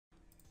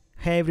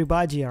Hey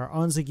everybody, you're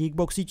on the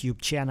GeekBox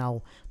YouTube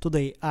channel.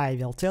 Today I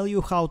will tell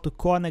you how to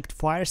connect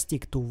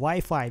Firestick to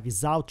Wi-Fi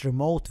without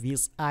remote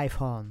with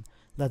iPhone.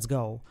 Let's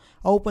go.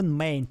 Open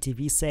main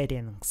TV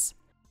settings.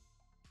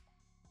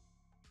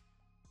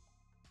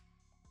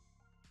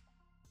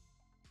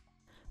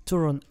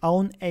 Turn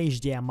on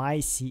HDMI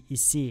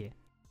CEC.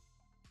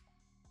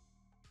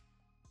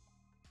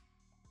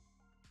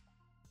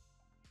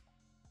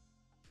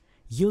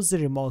 Use the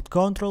remote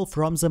control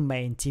from the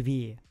main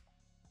TV.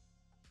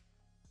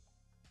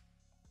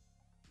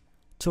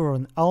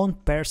 Turn on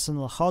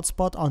personal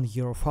hotspot on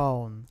your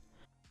phone.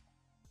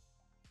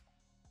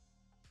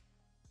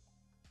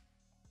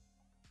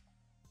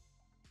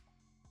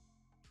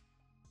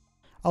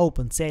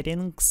 Open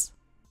settings.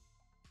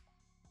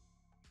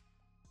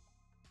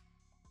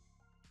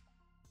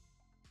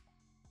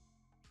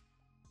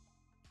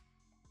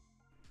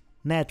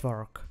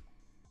 Network.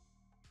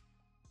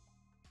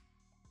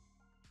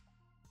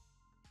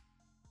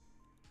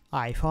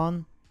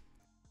 iPhone.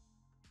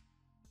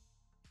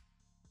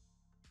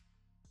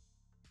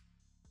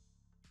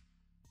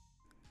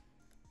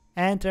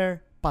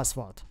 Enter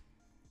password.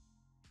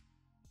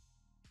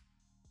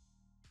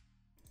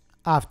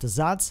 After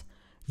that,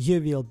 you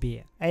will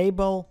be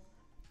able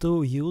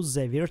to use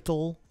the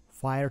virtual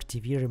Fire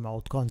TV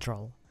remote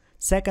control.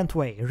 Second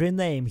way,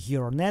 rename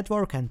your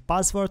network and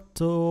password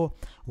to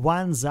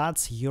one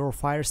that your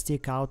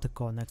Firestick auto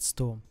connects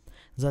to.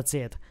 That's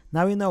it.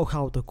 Now you know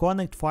how to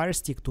connect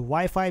Firestick to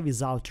Wi-Fi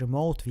without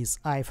remote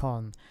with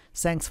iPhone.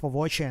 Thanks for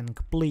watching.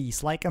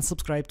 Please like and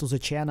subscribe to the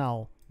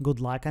channel. Good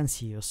luck and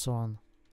see you soon.